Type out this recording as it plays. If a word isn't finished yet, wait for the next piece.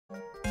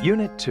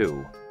Unit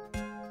 2,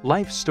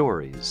 Life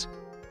Stories.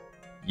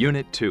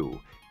 Unit 2,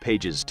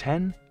 pages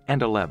 10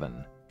 and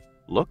 11.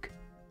 Look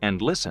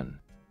and listen.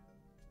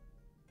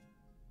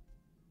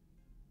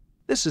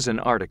 This is an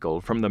article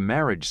from the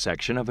marriage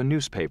section of a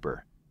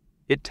newspaper.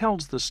 It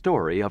tells the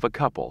story of a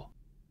couple.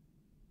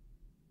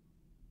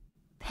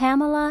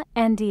 Pamela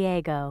and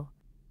Diego.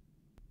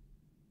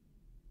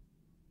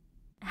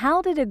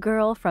 How did a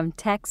girl from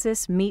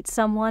Texas meet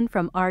someone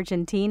from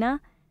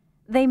Argentina?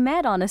 They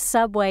met on a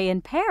subway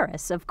in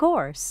Paris, of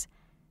course.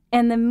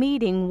 And the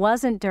meeting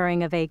wasn't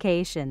during a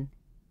vacation.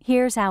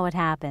 Here's how it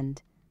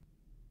happened.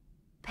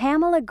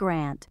 Pamela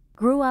Grant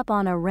grew up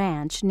on a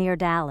ranch near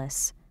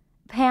Dallas.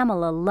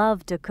 Pamela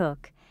loved to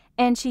cook,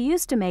 and she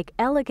used to make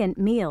elegant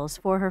meals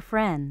for her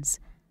friends.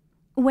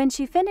 When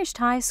she finished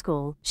high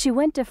school, she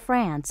went to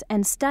France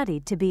and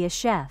studied to be a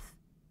chef.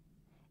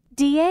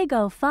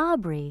 Diego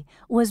Fabri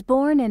was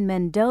born in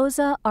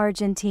Mendoza,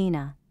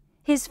 Argentina.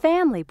 His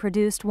family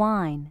produced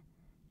wine.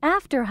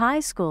 After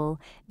high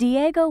school,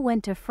 Diego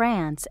went to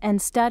France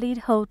and studied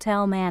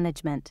hotel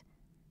management.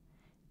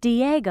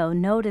 Diego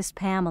noticed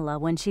Pamela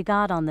when she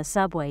got on the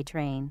subway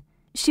train.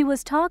 She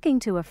was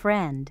talking to a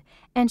friend,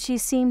 and she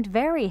seemed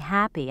very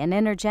happy and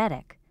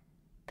energetic.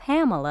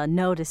 Pamela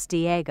noticed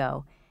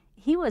Diego.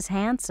 He was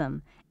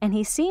handsome, and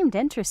he seemed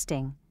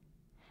interesting.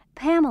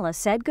 Pamela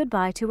said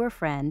goodbye to her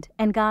friend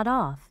and got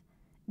off.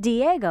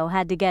 Diego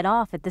had to get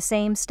off at the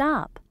same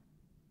stop.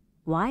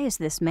 "Why is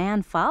this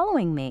man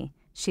following me?"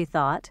 she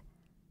thought.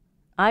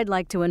 "I'd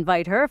like to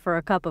invite her for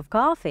a cup of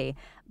coffee,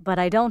 but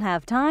I don't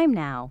have time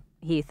now,"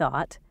 he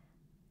thought.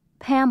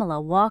 Pamela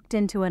walked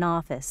into an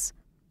office.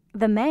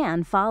 The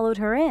man followed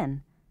her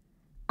in.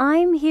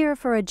 "I'm here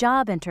for a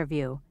job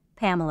interview,"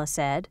 Pamela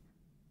said.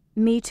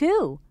 "Me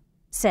too,"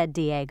 said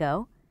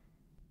Diego.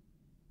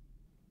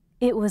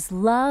 It was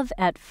love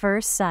at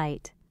first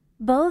sight.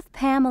 Both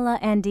Pamela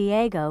and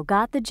Diego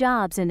got the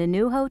jobs in a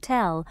new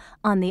hotel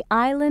on the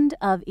island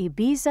of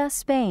Ibiza,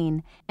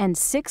 Spain, and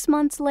 6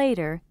 months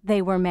later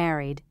they were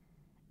married.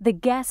 The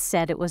guests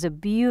said it was a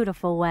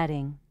beautiful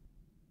wedding.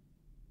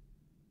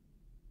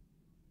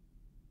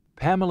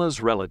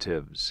 Pamela's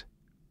relatives.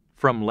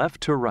 From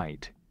left to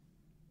right.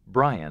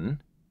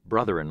 Brian,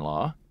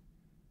 brother-in-law.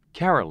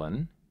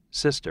 Carolyn,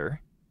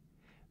 sister.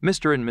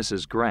 Mr. and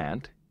Mrs.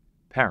 Grant,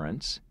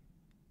 parents.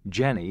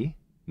 Jenny,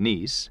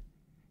 niece.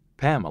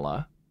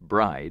 Pamela,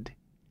 bride.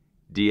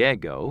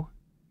 Diego,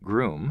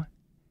 groom.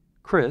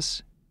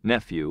 Chris,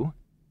 nephew.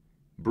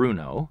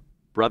 Bruno,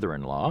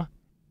 brother-in-law.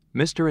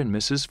 Mr. and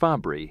Mrs.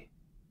 Fabri,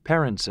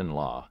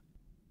 parents-in-law.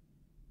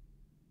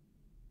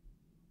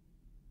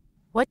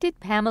 What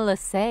did Pamela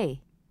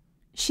say?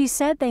 She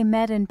said they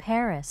met in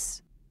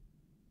Paris.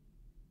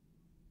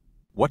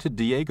 What did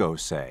Diego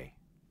say?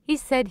 He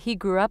said he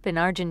grew up in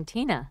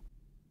Argentina.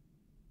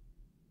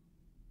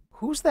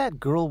 Who's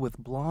that girl with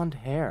blonde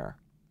hair?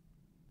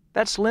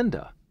 That's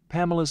Linda,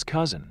 Pamela's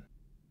cousin.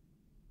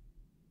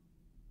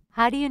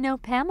 How do you know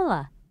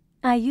Pamela?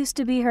 I used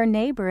to be her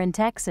neighbor in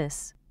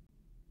Texas.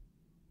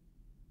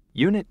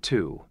 Unit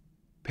 2,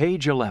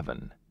 page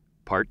 11,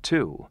 Part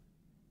 2.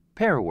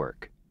 Pair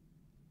work.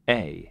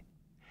 A.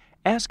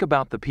 Ask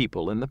about the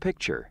people in the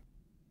picture.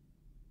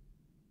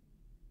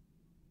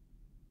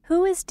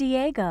 Who is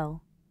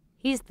Diego?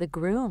 He's the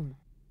groom.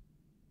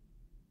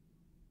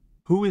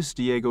 Who is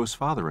Diego's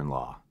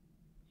father-in-law?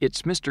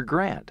 It's Mr.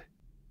 Grant.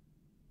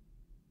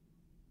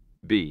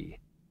 B.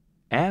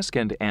 Ask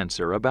and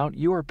answer about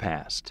your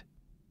past.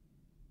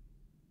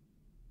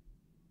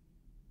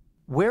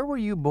 Where were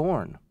you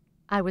born?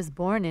 I was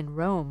born in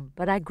Rome,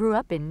 but I grew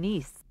up in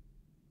Nice.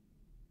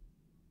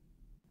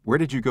 Where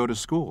did you go to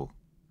school?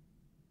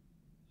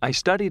 I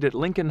studied at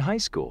Lincoln High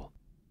School.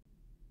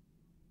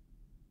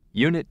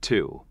 Unit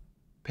 2,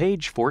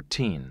 page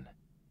 14,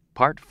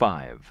 Part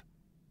 5.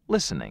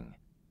 Listening.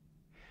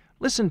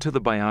 Listen to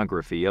the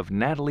biography of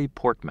Natalie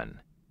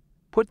Portman.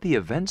 Put the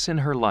events in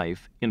her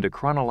life into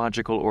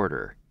chronological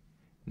order.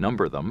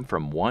 Number them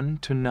from 1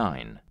 to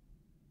 9.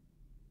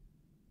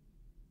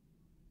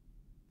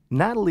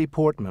 Natalie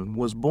Portman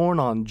was born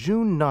on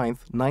June 9,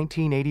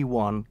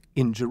 1981,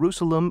 in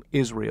Jerusalem,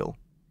 Israel.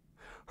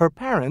 Her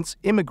parents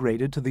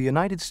immigrated to the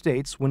United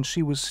States when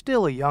she was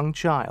still a young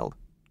child.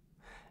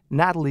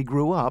 Natalie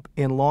grew up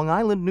in Long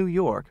Island, New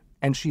York,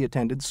 and she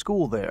attended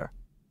school there.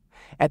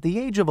 At the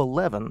age of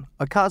 11,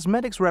 a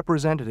cosmetics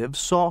representative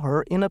saw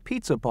her in a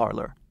pizza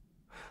parlor.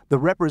 The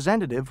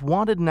representative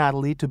wanted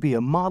Natalie to be a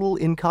model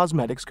in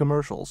cosmetics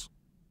commercials.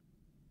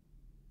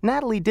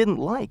 Natalie didn't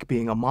like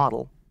being a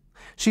model.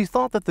 She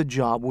thought that the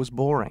job was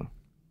boring.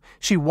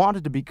 She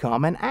wanted to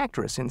become an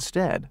actress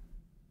instead.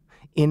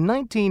 In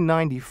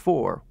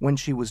 1994, when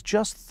she was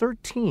just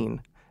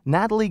 13,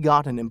 Natalie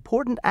got an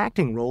important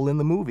acting role in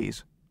the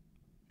movies.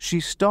 She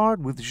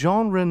starred with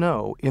Jean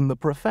Reno in The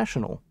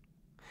Professional.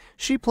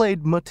 She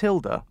played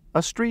Matilda,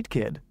 a street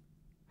kid.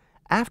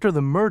 After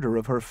the murder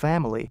of her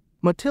family,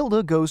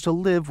 Matilda goes to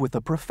live with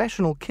a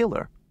professional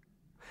killer.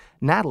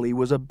 Natalie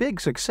was a big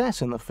success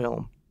in the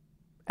film.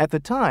 At the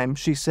time,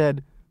 she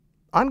said,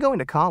 "I'm going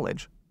to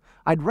college.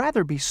 I'd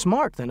rather be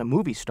smart than a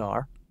movie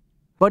star."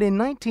 But in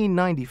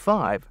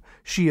 1995,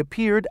 she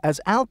appeared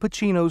as Al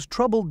Pacino's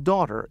troubled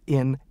daughter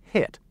in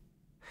Hit.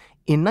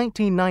 In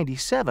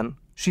 1997,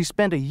 she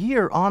spent a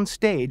year on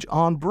stage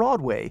on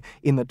Broadway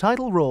in the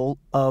title role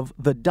of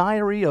The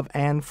Diary of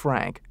Anne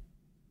Frank.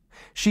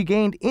 She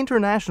gained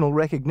international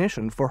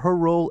recognition for her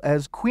role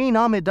as Queen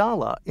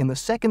Amidala in the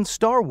second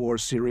Star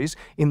Wars series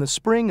in the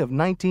spring of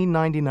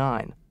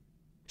 1999.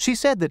 She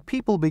said that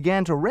people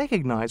began to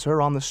recognize her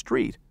on the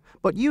street,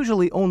 but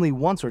usually only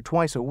once or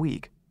twice a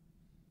week.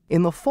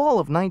 In the fall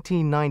of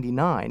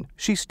 1999,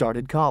 she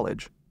started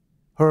college.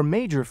 Her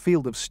major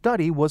field of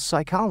study was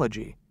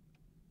psychology.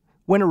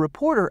 When a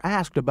reporter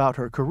asked about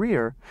her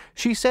career,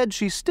 she said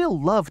she still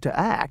loved to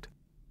act,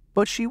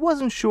 but she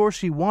wasn't sure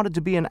she wanted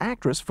to be an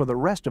actress for the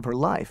rest of her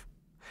life.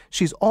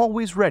 She's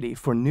always ready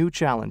for new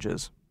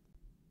challenges.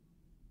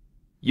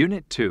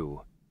 Unit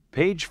 2,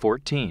 page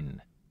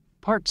 14,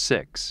 Part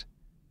 6,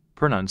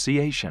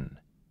 Pronunciation.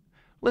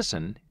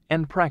 Listen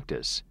and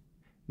practice.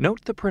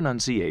 Note the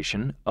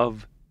pronunciation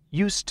of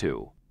used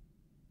to.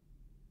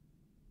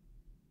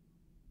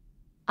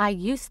 I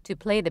used to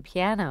play the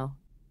piano.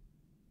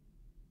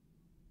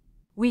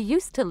 We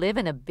used to live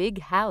in a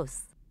big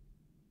house.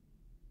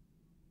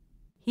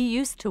 He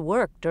used to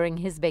work during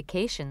his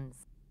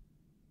vacations.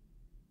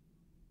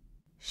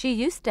 She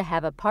used to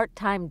have a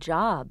part-time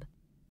job.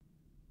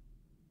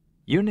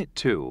 Unit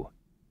 2,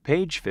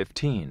 page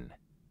 15,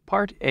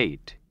 Part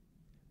 8,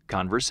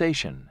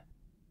 Conversation.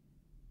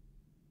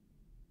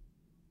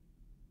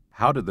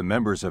 How did the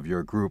members of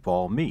your group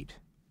all meet?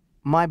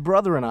 My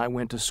brother and I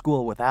went to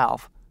school with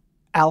Alf.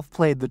 Alf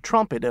played the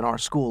trumpet in our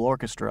school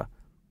orchestra.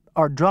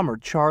 Our drummer,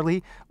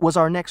 Charlie, was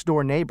our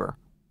next-door neighbor.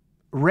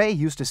 Ray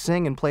used to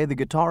sing and play the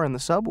guitar in the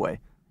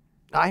subway.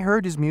 I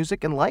heard his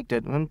music and liked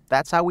it, and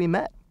that's how we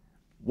met.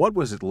 What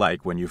was it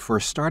like when you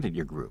first started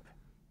your group?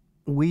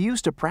 We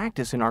used to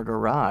practice in our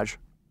garage.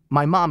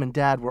 My mom and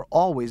dad were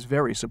always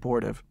very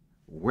supportive.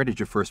 Where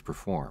did you first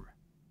perform?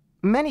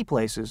 Many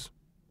places,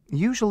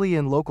 usually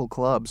in local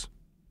clubs.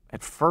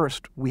 At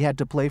first, we had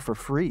to play for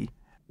free.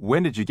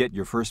 When did you get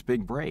your first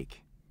big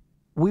break?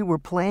 We were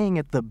playing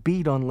at the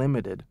Beat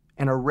Unlimited,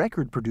 and a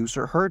record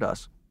producer heard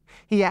us.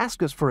 He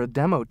asked us for a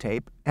demo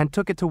tape and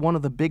took it to one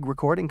of the big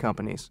recording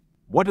companies.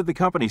 What did the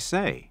company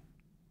say?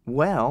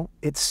 Well,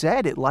 it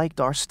said it liked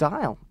our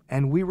style,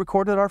 and we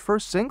recorded our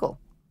first single.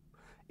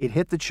 It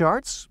hit the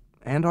charts,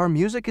 and our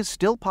music is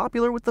still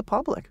popular with the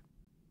public.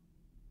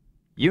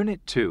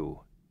 Unit 2,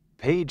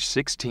 page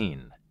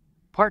 16,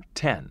 Part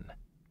 10,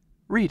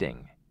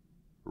 Reading.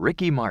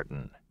 Ricky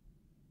Martin.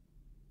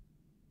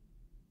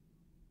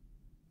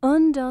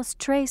 Un, dos,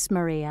 tres,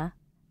 Maria,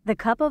 The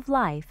Cup of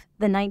Life,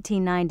 the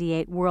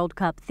 1998 World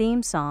Cup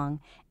theme song,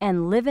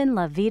 and Livin'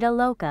 La Vida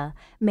Loca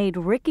made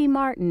Ricky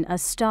Martin a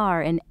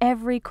star in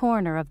every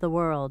corner of the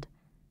world.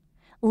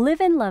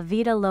 Livin' La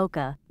Vida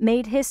Loca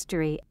made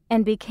history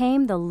and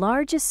became the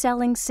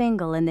largest-selling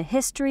single in the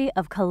history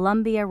of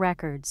Columbia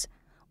Records,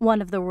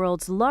 one of the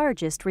world's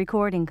largest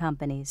recording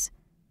companies.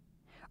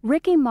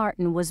 Ricky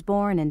Martin was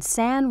born in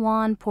San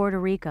Juan, Puerto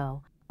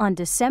Rico, on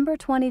December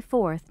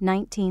 24,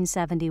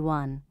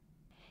 1971.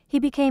 He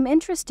became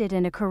interested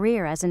in a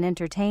career as an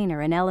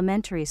entertainer in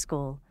elementary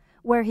school,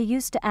 where he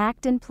used to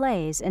act in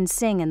plays and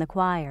sing in the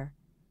choir.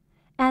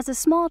 As a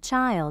small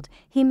child,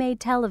 he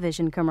made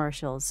television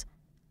commercials.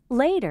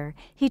 Later,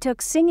 he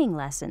took singing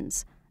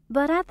lessons,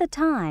 but at the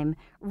time,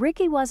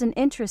 Ricky wasn't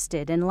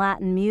interested in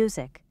Latin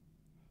music.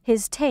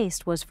 His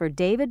taste was for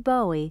David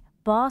Bowie,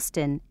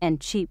 Boston,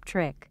 and Cheap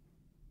Trick.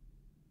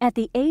 At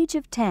the age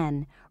of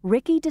 10,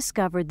 Ricky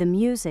discovered the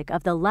music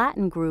of the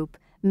Latin group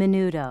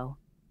Menudo.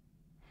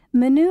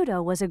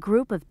 Menudo was a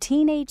group of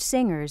teenage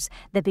singers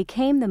that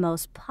became the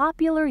most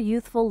popular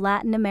youthful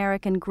Latin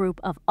American group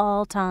of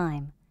all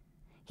time.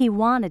 He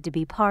wanted to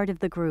be part of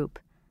the group.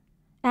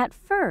 At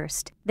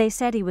first, they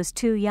said he was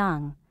too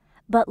young,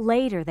 but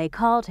later they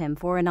called him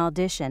for an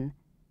audition.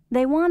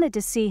 They wanted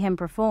to see him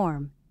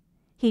perform.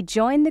 He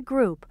joined the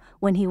group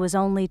when he was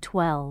only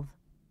 12.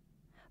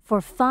 For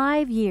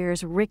 5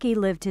 years, Ricky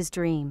lived his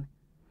dream.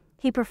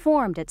 He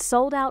performed at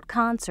sold-out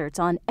concerts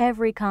on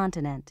every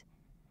continent.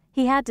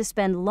 He had to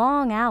spend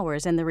long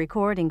hours in the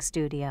recording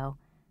studio.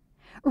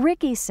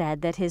 Ricky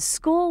said that his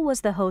school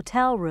was the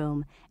hotel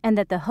room and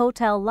that the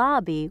hotel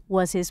lobby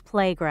was his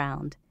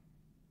playground.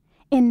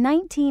 In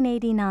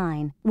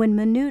 1989, when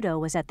Menudo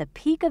was at the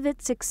peak of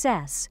its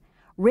success,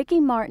 Ricky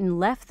Martin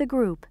left the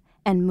group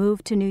and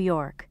moved to New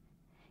York.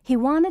 He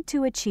wanted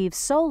to achieve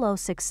solo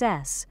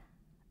success,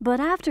 but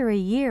after a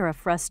year of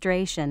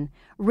frustration,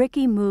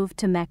 Ricky moved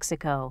to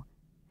Mexico.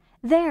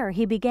 There,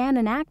 he began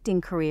an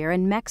acting career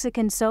in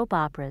Mexican soap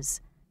operas.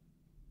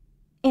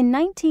 In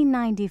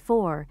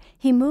 1994,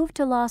 he moved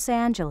to Los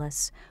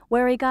Angeles,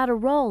 where he got a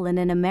role in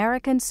an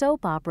American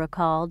soap opera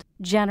called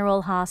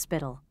General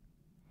Hospital.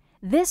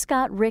 This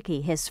got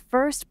Ricky his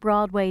first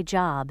Broadway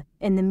job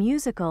in the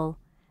musical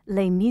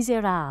Les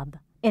Miserables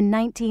in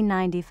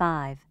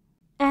 1995.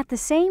 At the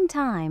same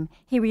time,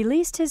 he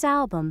released his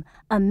album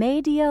A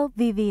Medio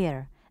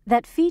Vivir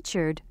that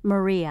featured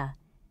Maria.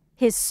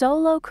 His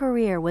solo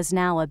career was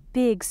now a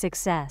big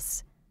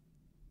success.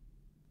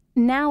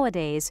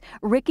 Nowadays,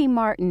 Ricky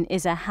Martin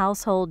is a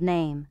household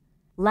name.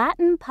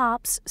 Latin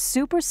pop's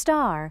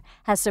superstar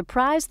has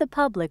surprised the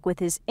public with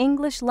his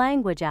English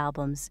language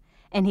albums,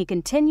 and he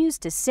continues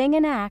to sing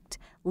and act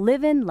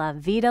Livin' La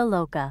Vida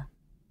Loca.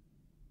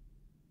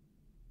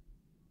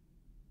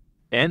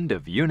 End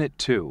of Unit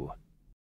 2.